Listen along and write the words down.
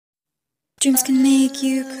Dreams can make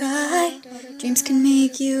you cry, dreams can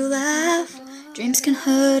make you laugh, dreams can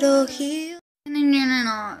hurt or heal.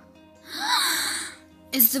 No.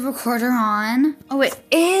 Is the recorder on? Oh, it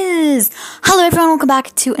is! Hello everyone, welcome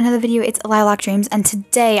back to another video. It's Lilac Dreams, and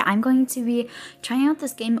today I'm going to be trying out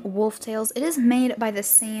this game, Wolf Tales. It is made by the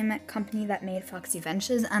same company that made Foxy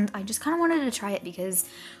Ventures, and I just kind of wanted to try it because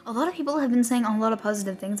a lot of people have been saying a lot of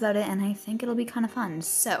positive things about it, and I think it'll be kind of fun.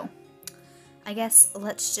 So, I guess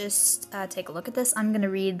let's just take a look at this. I'm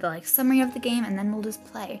gonna read the summary of the game, and then we'll just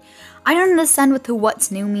play. I don't understand what the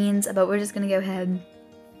what's new means, but we're just gonna go ahead.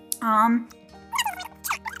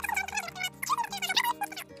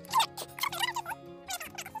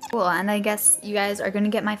 Cool, and I guess you guys are gonna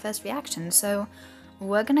get my first reaction, so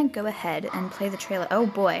we're gonna go ahead and play the trailer. Oh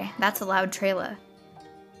boy, that's a loud trailer.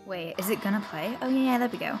 Wait, is it gonna play? Oh yeah, there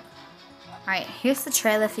we go. Alright, here's the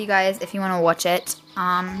trailer for you guys if you wanna watch it.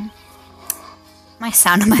 My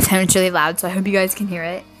sound on my phone is really loud, so I hope you guys can hear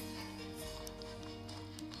it.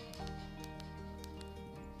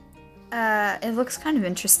 It looks kind of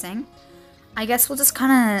interesting. I guess we'll just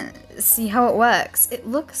kind of see how it works. It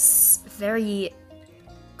looks very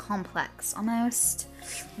complex almost,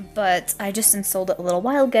 but I just installed it a little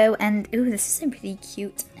while ago, and ooh, this is a pretty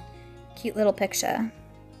cute little picture.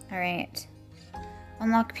 Alright.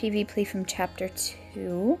 Unlock PvP from chapter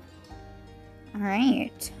 2.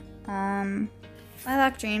 Alright.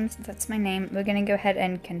 Lilac Dreams, that's my name. We're gonna go ahead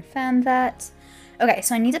and confirm that. Okay,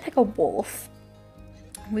 so I need to pick a wolf.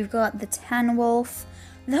 We've got the tan wolf.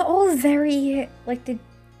 They're all very,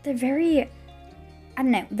 they're very, I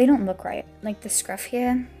don't know, they don't look right. Like the scruff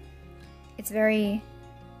here, it's very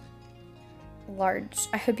large.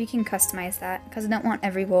 I hope you can customize that, because I don't want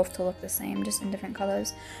every wolf to look the same, just in different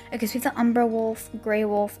colors. Okay, so we have the umber wolf, gray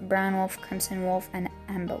wolf, brown wolf, crimson wolf, and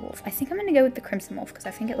amber wolf. I think I'm gonna go with the crimson wolf, because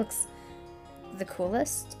I think it looks the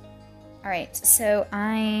coolest. Alright, so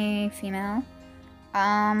female.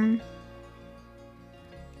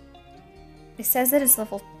 It says that it's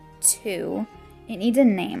level 2. It needs a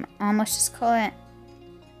name. Let's just call it,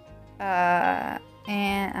 I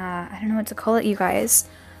don't know what to call it, you guys.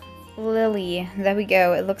 Lily. There we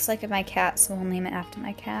go. It looks like my cat, so we'll name it after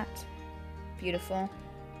my cat. Beautiful.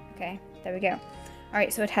 Okay, there we go.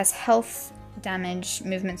 Alright, so it has health, damage,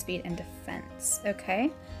 movement speed, and defense.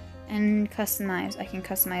 Okay. And customize. I can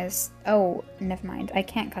customize. Oh, never mind. I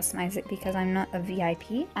can't customize it because I'm not a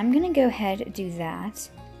VIP. I'm gonna go ahead and do that.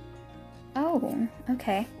 Oh,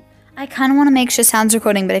 okay. I kind of want to make sure sound's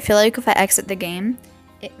recording, but I feel like if I exit the game,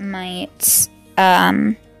 it might,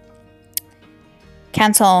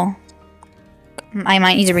 cancel. I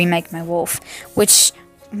might need to remake my wolf, which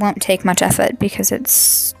won't take much effort because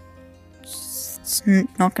it's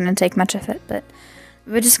not going to take much effort, but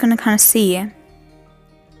we're just going to kind of see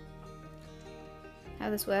how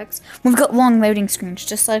this works. We've got long loading screens,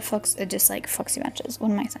 just like Foxy Ventures.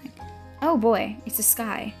 What am I saying? Oh boy, it's a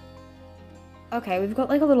sky. Okay, we've got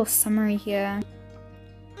a little summary here.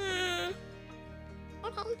 Okay.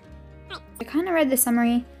 I kind of read the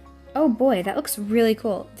summary. Oh boy, that looks really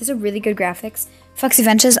cool. These are really good graphics. Foxy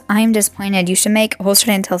Ventures, I'm disappointed. You should make Horse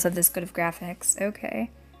Trade and Tales have this good of graphics. Okay.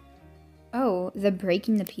 Oh, the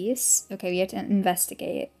breaking the piece? Okay, we have to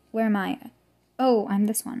investigate. Where am I? Oh, I'm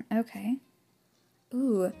this one. Okay.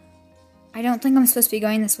 Ooh. I don't think I'm supposed to be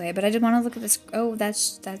going this way, but I did want to look at this. Oh,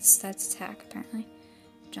 that's attack, apparently.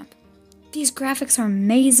 Jump. These graphics are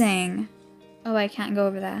amazing. Oh, I can't go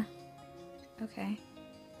over there. Okay.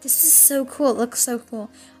 This is so cool. It looks so cool.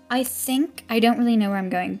 I don't really know where I'm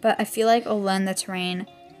going, but I feel like I'll learn the terrain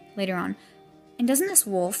later on. And doesn't this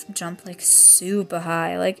wolf jump super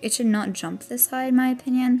high? It should not jump this high in my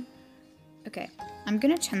opinion. Okay, I'm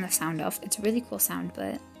gonna turn the sound off. It's a really cool sound,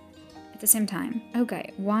 but at the same time.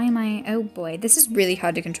 Okay, why am I, oh boy, this is really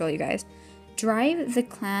hard to control, you guys. Drive the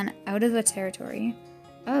clan out of the territory.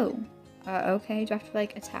 Oh. Okay, do I have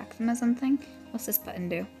to attack them or something? What's this button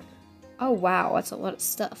do? Oh wow, that's a lot of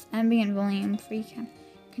stuff. Ambient volume, free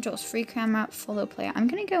controls, free camera, follow player. I'm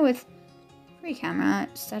gonna go with free camera,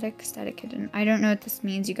 static hidden. I don't know what this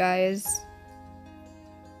means, you guys.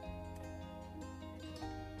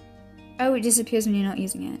 Oh, it disappears when you're not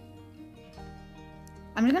using it.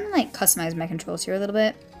 I'm gonna customize my controls here a little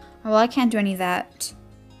bit. Oh, well, I can't do any of that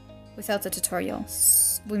without the tutorial.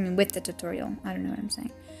 I mean, with the tutorial. I don't know what I'm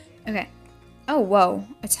saying. Okay. Oh, whoa.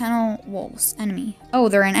 Eternal wolves. Enemy. Oh,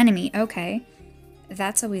 they're an enemy. Okay.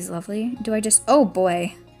 That's always lovely. Do I just... Oh,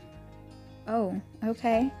 boy. Oh,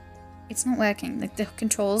 okay. It's not working. The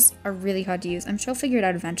controls are really hard to use. I'm sure I'll figure it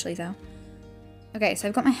out eventually, though. Okay, so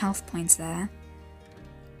I've got my health points there.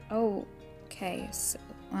 Oh, okay. So,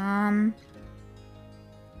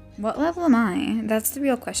 What level am I? That's the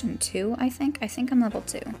real question. 2, I think? I think I'm level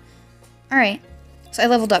 2. Alright. So I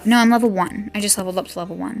leveled up. No, I'm level 1. I just leveled up to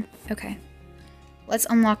level 1. Okay. Let's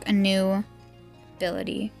unlock a new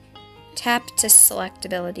ability. Tap to select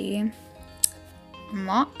ability.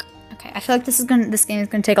 Unlock. Okay, I feel like this game is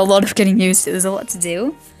gonna take a lot of getting used to. There's a lot to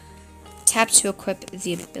do. Tap to equip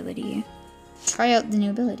the ability. Try out the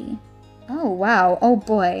new ability. Oh wow. Oh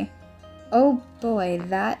boy. Oh boy,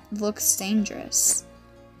 that looks dangerous.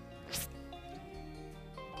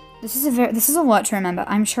 This is a lot to remember.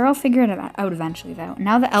 I'm sure I'll figure it out eventually, though.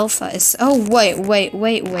 Now the alpha is... Oh,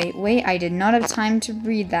 wait. I did not have time to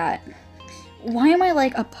read that. Why am I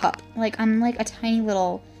like a pup? Like, I'm like a tiny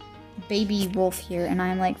little baby wolf here, and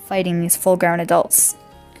I'm like fighting these full-grown adults.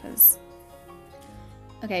 Because...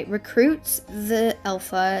 Okay, recruit the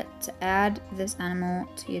alpha to add this animal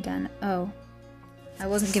to your den. Oh. I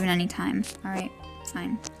wasn't given any time. Alright,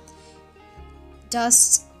 fine.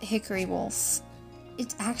 Dust Hickory Wolf.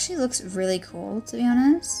 It actually looks really cool, to be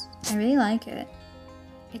honest. I really like it.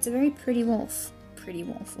 It's a very pretty wolf. Pretty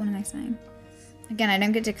wolf, what am I saying? Again, I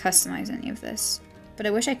don't get to customize any of this, but I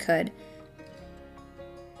wish I could.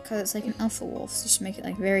 Because it's like an alpha wolf, so you should make it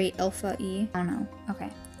like very alpha-y. I don't know. Okay.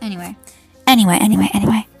 Anyway.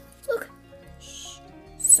 Look. Shh.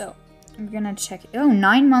 So, I'm gonna check it. Oh,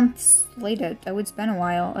 9 months later. Oh, it's been a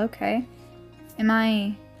while. Okay.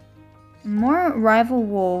 More rival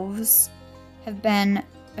wolves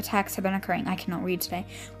attacks have been occurring. I cannot read today.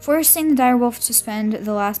 Forcing the dire wolf to spend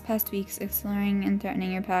the past weeks exploring and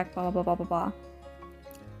threatening your pack, blah, blah, blah, blah, blah.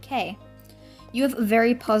 Okay. You have a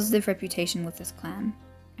very positive reputation with this clan.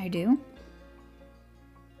 I do?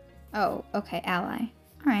 Oh, okay, ally.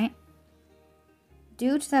 Alright.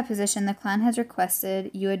 Due to that position, the clan has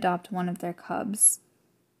requested you adopt one of their cubs.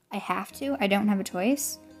 I have to? I don't have a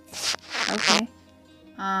choice? Okay.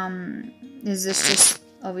 Is this just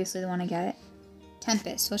obviously the one I get?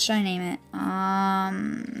 Tempest. What should I name it?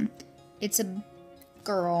 It's a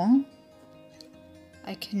girl.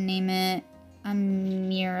 I can name it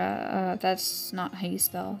Amira. That's not how you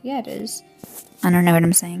spell. Yeah, it is. I don't know what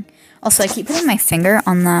I'm saying. Also, I keep putting my finger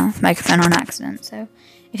on the microphone on accident, so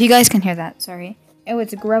if you guys can hear that, sorry. Oh,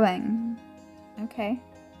 it's growing. Okay.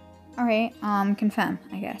 Alright, confirm,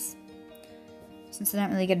 I guess. Since I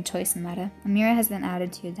don't really get a choice in the matter. Amira has been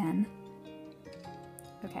added to your den.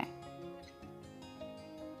 Okay.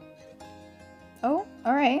 Oh,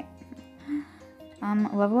 alright.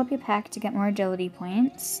 Level up your pack to get more agility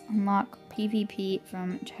points. Unlock PvP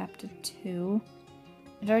from chapter 2.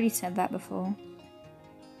 I'd already said that before.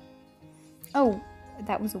 Oh,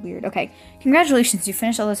 that was weird. Okay. Congratulations, you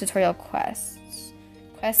finished all the tutorial quests.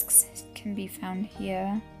 Quests can be found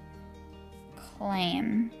here.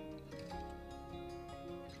 Claim.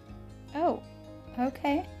 Oh,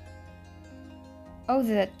 okay. Oh,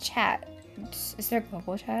 the chat. Is there a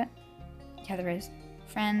global chat? Yeah, there is.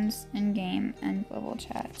 Friends, in-game, and global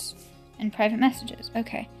chats. And private messages.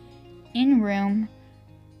 Okay. In room.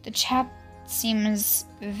 The chat seems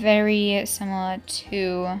very similar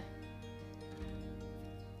to...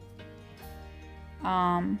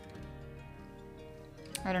 I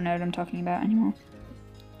don't know what I'm talking about anymore.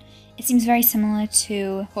 It seems very similar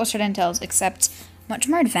to Horse Red Intels, except much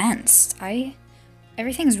more advanced.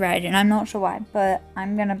 Everything's red, and I'm not sure why, but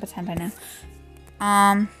I'm gonna pretend I know.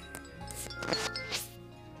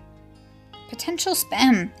 Potential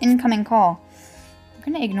spam. Incoming call.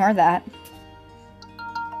 I'm gonna ignore that.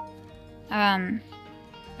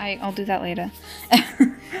 I'll do that later.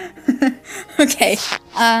 Okay.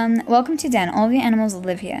 Welcome to Den. All the animals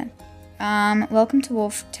live here. Welcome to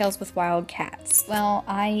Wolf Tales with Wild Cats. Well,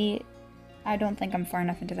 I don't think I'm far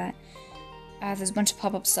enough into that. There's a bunch of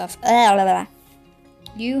pop-up stuff.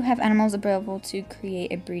 You have animals available to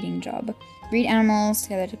create a breeding job. Breed animals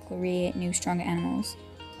together to create new, stronger animals.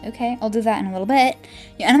 Okay, I'll do that in a little bit.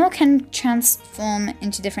 Your animal can transform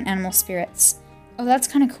into different animal spirits. Oh, that's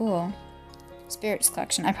kind of cool. Spirits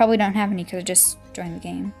collection. I probably don't have any because I just joined the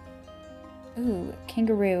game. Ooh,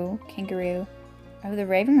 kangaroo. Oh, the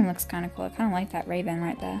raven one looks kind of cool. I kind of like that raven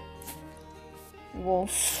right there.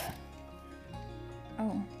 Wolf.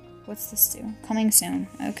 Oh, what's this do? Coming soon.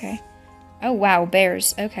 Okay. Oh, wow,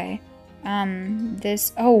 bears. Okay.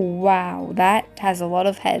 Oh, wow, that has a lot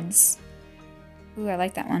of heads. Ooh, I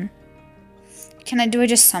like that one. Do I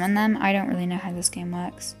just summon them? I don't really know how this game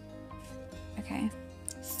works. Okay.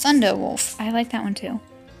 Thunder Wolf. I like that one too.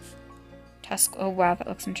 Tusk. Oh, wow, that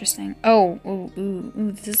looks interesting. Oh,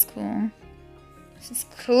 ooh, this is cool. This is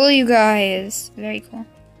cool, you guys. Very cool.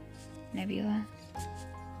 Nebula.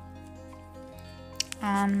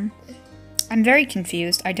 I'm very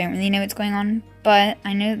confused. I don't really know what's going on, but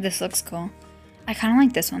I know this looks cool. I kind of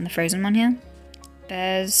like this one, the frozen one here.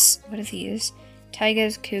 Bears. What are these?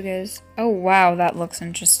 Tigers, cougars. Oh wow, that looks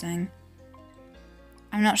interesting.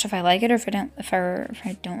 I'm not sure if I like it or if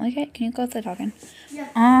I don't like it. Can you go with the talking? Yeah.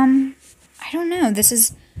 I don't know. This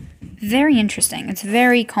is very interesting. It's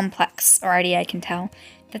very complex already. I can tell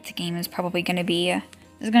that the game is probably going to be.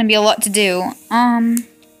 There's going to be a lot to do.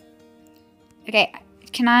 Okay.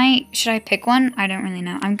 Should I pick one? I don't really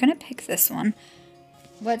know. I'm going to pick this one.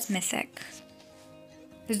 What's mythic?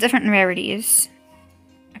 There's different rarities.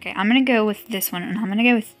 Okay, I'm going to go with this one, and I'm going to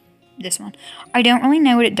go with this one. I don't really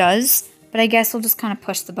know what it does, but I guess we'll just kind of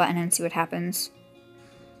push the button and see what happens.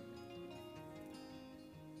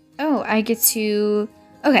 Oh, I get to...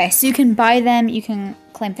 Okay, so you can buy them, you can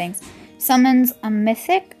claim things. Summons a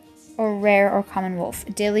mythic or rare or common wolf.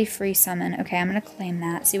 Daily free summon. Okay, I'm going to claim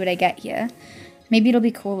that, see what I get here. Maybe it'll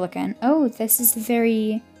be cool looking. Oh, this is a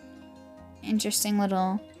very interesting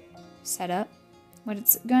little setup. What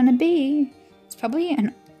it's going to be. It's probably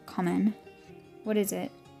an common. What is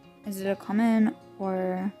it? Is it a common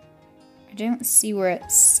or... I don't see where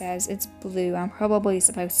it says. It's blue. I'm probably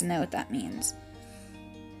supposed to know what that means.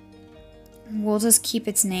 We'll just keep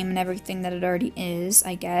its name and everything that it already is,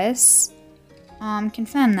 I guess.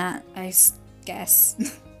 Confirm that, I guess.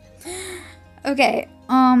 Okay,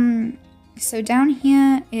 so down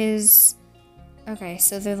here is... Okay,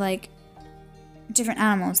 so they're like different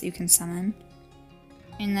animals that you can summon.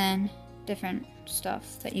 And then different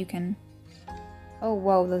stuff that you can... Oh,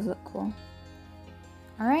 whoa, those look cool.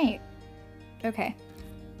 Alright. Okay.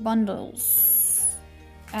 Bundles.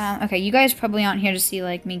 Okay, you guys probably aren't here to see,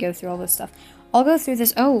 like, me go through all this stuff. I'll go through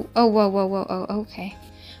this... Oh, whoa, okay.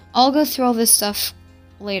 I'll go through all this stuff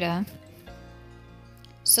later.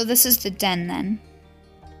 So this is the den, then.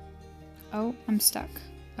 Oh, I'm stuck.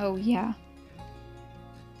 Oh, yeah.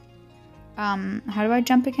 How do I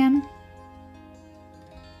jump again?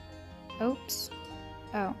 Oops.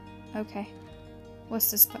 Oh, okay.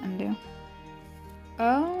 What's this button do?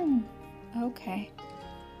 Oh, okay.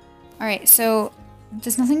 Alright, so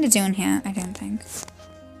there's nothing to do in here, I don't think.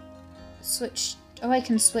 Switch. Oh, I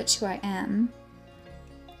can switch who I am.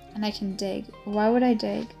 And I can dig. Why would I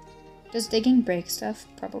dig? Does digging break stuff?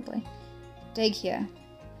 Probably. Dig here.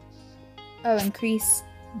 Oh, increase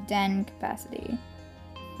den capacity.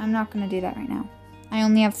 I'm not gonna do that right now. I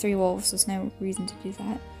only have 3 wolves, so there's no reason to do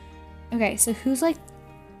that. Okay, so who's, like,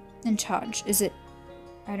 in charge? Is it...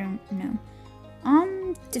 I don't know.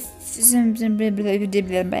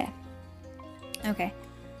 Okay.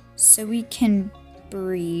 So we can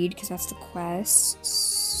breed, because that's the quest.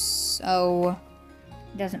 So...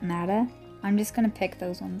 It doesn't matter. I'm just gonna pick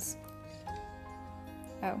those ones.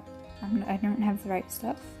 Oh. I don't have the right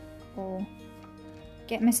stuff. Oh.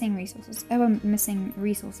 Get missing resources. Oh, I'm missing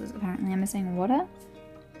resources, apparently. I'm missing water?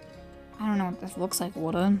 I don't know what this looks like,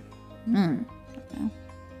 water. I don't know.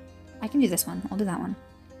 I can do this one. I'll do that one.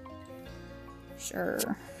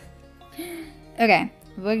 Sure. Okay,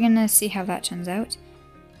 we're gonna see how that turns out.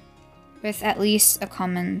 With at least a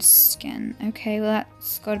common skin. Okay, well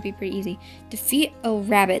that's gotta be pretty easy. Defeat a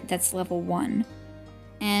rabbit that's level 1.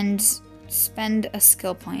 And spend a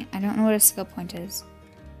skill point. I don't know what a skill point is.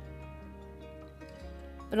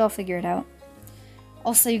 But I'll figure it out.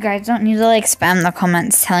 Also, you guys don't need to, like, spam the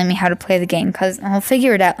comments telling me how to play the game, because I'll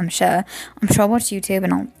figure it out, I'm sure. I'm sure I'll watch YouTube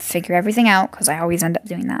and I'll figure everything out, because I always end up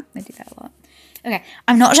doing that. I do that a lot. Okay,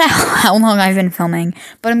 I'm not sure how long I've been filming,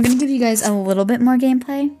 but I'm going to give you guys a little bit more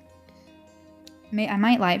gameplay. I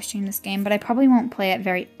might live stream this game, but I probably won't play it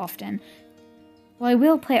very often. Well, I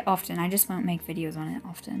will play it often, I just won't make videos on it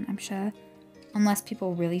often, I'm sure. Unless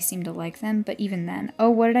people really seem to like them, but even then. Oh,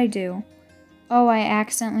 what did I do? Oh, I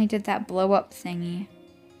accidentally did that blow-up thingy.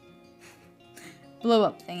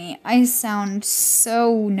 Blow-up thingy. I sound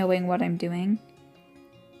so knowing what I'm doing.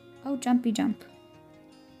 Oh, jumpy jump.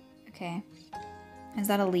 Okay. Is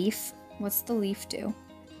that a leaf? What's the leaf do?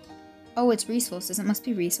 Oh, it's resources. It must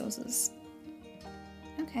be resources.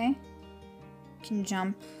 Okay. Can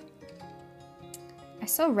jump. I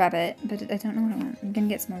saw rabbit, but I don't know what I want. I'm gonna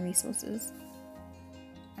get some more resources.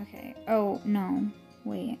 Okay. Oh, no.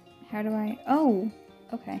 Wait. How do I... Oh!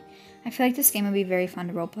 Okay. I feel like this game would be very fun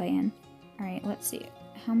to roleplay in. Alright, let's see.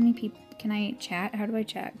 How many people... Can I chat? How do I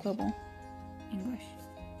chat? Global. English.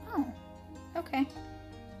 Oh. Okay.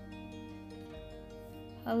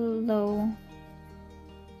 Hello.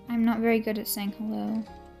 I'm not very good at saying hello.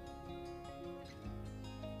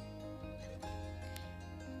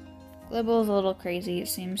 Global is a little crazy, it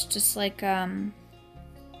seems. Just like,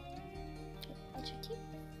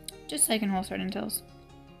 just like in All Sword and Tails.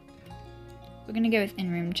 We're gonna go with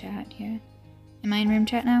in-room chat here. Am I in room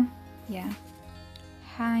chat now? Yeah.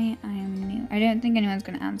 Hi, I am new. I don't think anyone's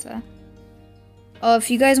gonna answer. Oh,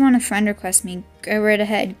 if you guys want to friend request me, go right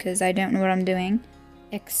ahead, because I don't know what I'm doing.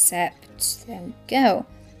 Except, there we go.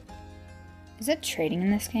 Is it trading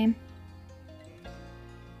in this game?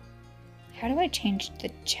 How do I change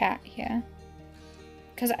the chat here?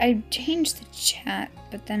 Because I changed the chat,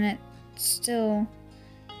 but then it still...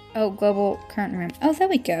 Oh, global current room. Oh, there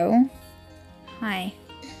we go. Hi.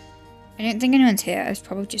 I didn't think anyone's here. It was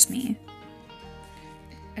probably just me.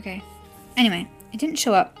 Okay. Anyway, it didn't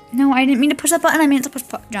show up. No, I didn't mean to push that button. I meant to push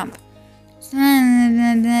jump.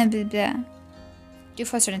 Do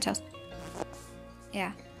faster than tells.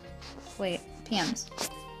 Yeah. Wait. PMs.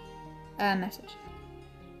 Message.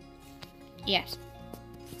 Yes.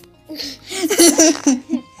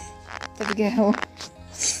 There we go.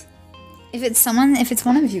 If it's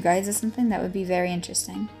one of you guys or something, that would be very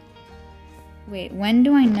interesting. Wait, when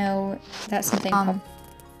do I know that something... Oh,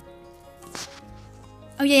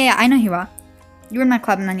 yeah, I know who you are. You were in my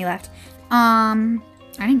club and then you left. I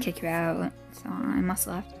didn't kick you out, so I must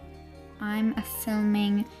have left. I'm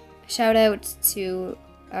filming. Shout out to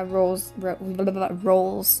Rolls.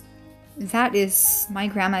 That is my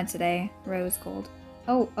grandma today, Rose Gold.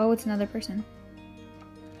 Oh, it's another person.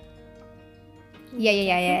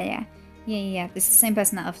 Yeah. This is the same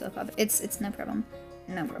person that left the club. It's no problem.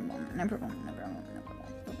 No problem.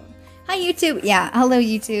 Hi, YouTube. Yeah, hello,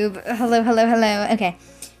 YouTube. Hello. Okay.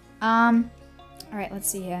 Alright, let's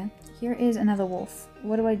see here. Here is another wolf.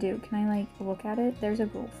 What do I do? Can I, like, look at it? There's a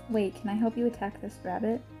wolf. Wait, can I help you attack this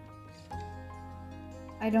rabbit?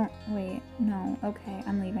 I don't... Wait, no. Okay,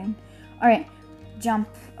 I'm leaving. Alright, jump.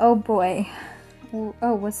 Oh, boy.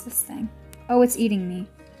 Oh, what's this thing? Oh, it's eating me.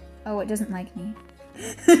 Oh, it doesn't like me.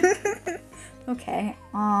 Okay,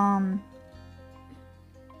 I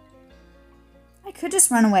could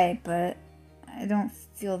just run away, but I don't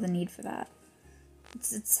feel the need for that.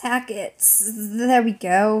 Let's attack it. There we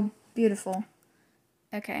go. Beautiful.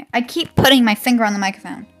 Okay, I keep putting my finger on the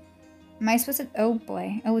microphone. Am I supposed to... Oh,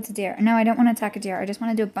 boy. Oh, it's a deer. No, I don't want to attack a deer. I just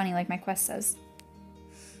want to do a bunny like my quest says.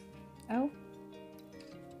 Oh.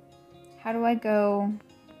 How do I go...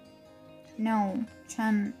 No.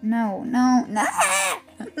 Chun... No. I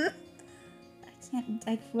can't...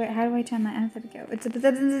 how do I turn my... There we go.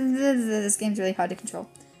 This game's really hard to control.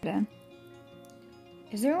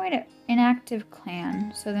 Is there a way to... Inactive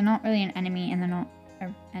clan. So they're not really an enemy and they're not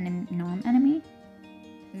an non-enemy?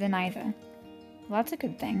 They're neither. Well, that's a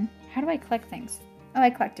good thing. How do I collect things? Oh, I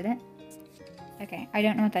collected it. Okay, I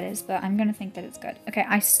don't know what that is, but I'm gonna think that it's good. Okay,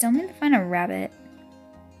 I still need to find a rabbit.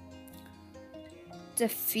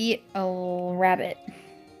 Defeat a rabbit.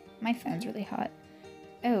 My phone's really hot.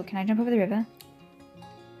 Oh, can I jump over the river?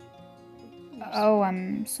 Oh,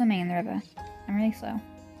 I'm swimming in the river. I'm really slow.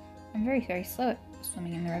 I'm very, very slow at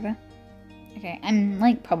swimming in the river. Okay, I'm,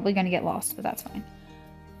 like, probably gonna get lost, but that's fine.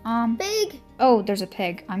 Pig! Oh, there's a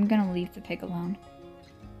pig. I'm gonna leave the pig alone.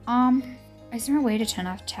 Is there a way to turn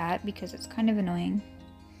off chat? Because it's kind of annoying.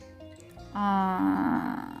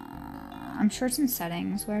 I'm sure it's in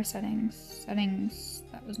settings. Where are settings? Settings.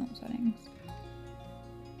 That was not settings.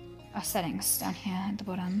 Settings down here at the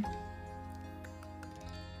bottom.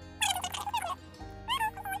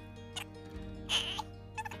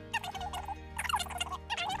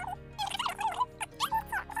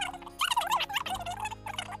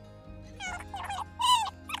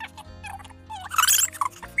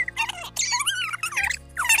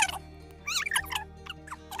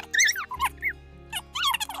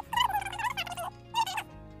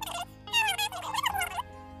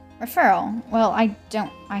 Referral. Well, I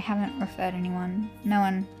haven't referred anyone. No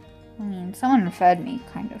one, I mean, someone referred me,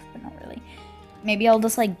 kind of, but not really. Maybe I'll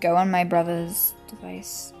just, like, go on my brother's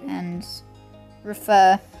device and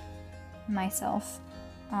refer myself.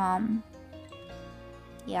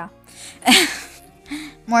 Yeah.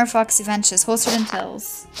 More Foxy Ventures, Holstered and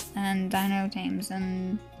Tills, and Dino Tames,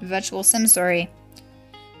 and Virtual Sim Story.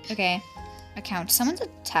 Okay. Account. Someone's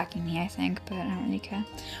attacking me, I think, but I don't really care.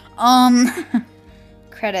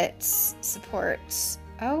 Credits, supports.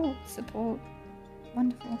 Oh, support.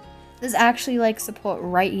 Wonderful. There's actually, like, support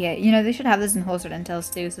right here. You know, they should have this in Holstered and Tills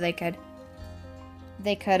too, so they could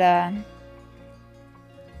have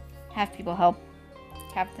people help,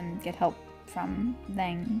 have them get help from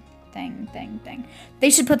thing.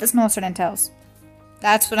 They should put this in Holstered and Tills.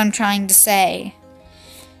 That's what I'm trying to say.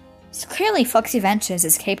 So clearly Foxy Ventures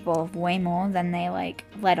is capable of way more than they, like,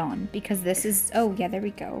 let on, because this is... Oh, yeah, there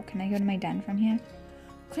we go. Can I go to my den from here?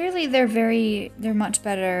 Clearly they're much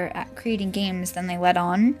better at creating games than they let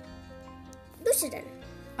on.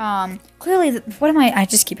 Clearly, I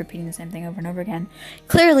just keep repeating the same thing over and over again.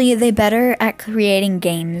 Clearly, they're better at creating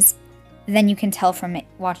games then you can tell from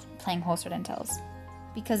playing Whole Sword and Tails.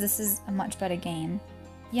 Because this is a much better game.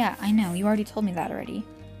 Yeah, I know. You already told me that already.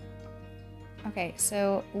 Okay,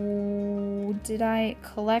 so did I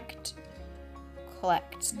collectness?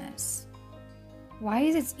 Why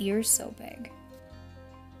is its ears so big?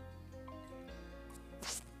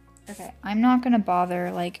 Okay, I'm not gonna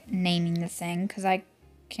bother like naming the thing because I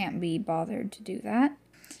can't be bothered to do that.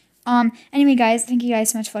 Anyway guys, thank you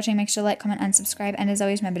guys so much for watching. Make sure to like, comment, and subscribe, and as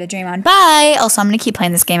always remember to dream on. Bye! Also, I'm gonna keep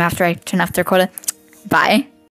playing this game after I turn off the recorder. Bye.